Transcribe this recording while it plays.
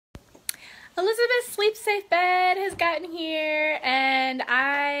Elizabeth's Sleep Safe bed has gotten here, and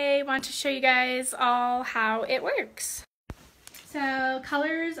I want to show you guys all how it works. So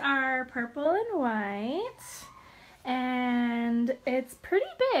colors are purple and white, and it's pretty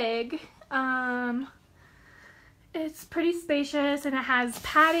big. It's pretty spacious, and it has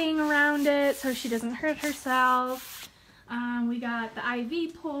padding around it so she doesn't hurt herself. We got the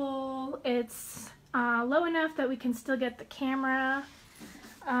IV pole. It's low enough that we can still get the camera.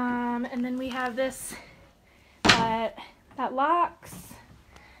 And then we have this that locks.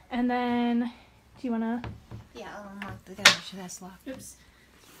 And then, do you want to? Yeah, I'll unlock the door so that's locked. Oops.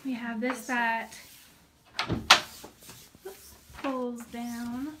 We have this that pulls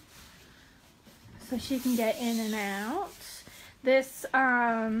down so she can get in and out. This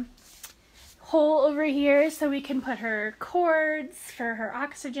hole over here so we can put her cords for her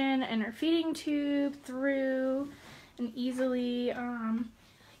oxygen and her feeding tube through and easily,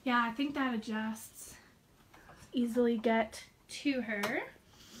 yeah, I think that adjusts, easily get to her.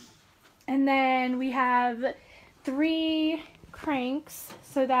 And then we have 3 cranks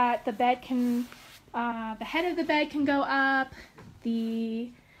so that the bed can, the head of the bed can go up,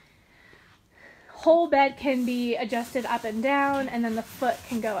 the whole bed can be adjusted up and down, and then the foot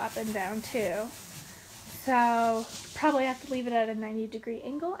can go up and down too. So probably have to leave it at a 90-degree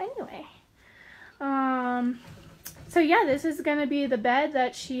angle anyway. So yeah, this is gonna be the bed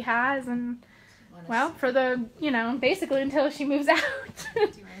that she has, and well, for the, you know, basically until she moves out. Do you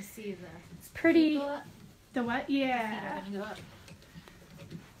want to see the? It's pretty. Feet go up? The what? Yeah. The feet are gonna go up.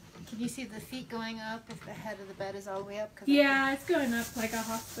 Can you see the feet going up if the head of the bed is all the way up? Yeah, it's going up like a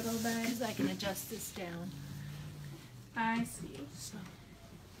hospital bed. Because I can adjust this down. I see.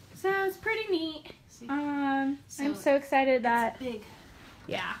 So it's pretty neat. See? I'm so excited that it's big.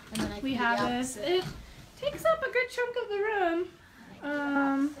 Yeah, And then I we can have do the this. opposite. It takes up a good chunk of the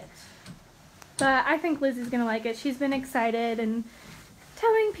room. But I think Lizzie's gonna like it. She's been excited and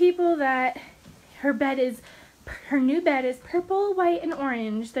telling people that her new bed is purple, white, and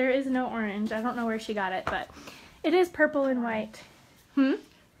orange. There is no orange. I don't know where she got it, but it is purple and white.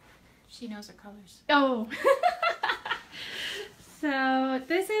 She knows her colors. Oh. So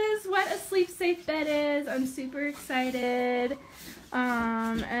this is what a sleep safe bed is. I'm super excited.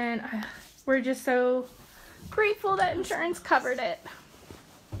 And we're just so grateful that insurance covered it.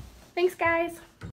 Thanks, guys.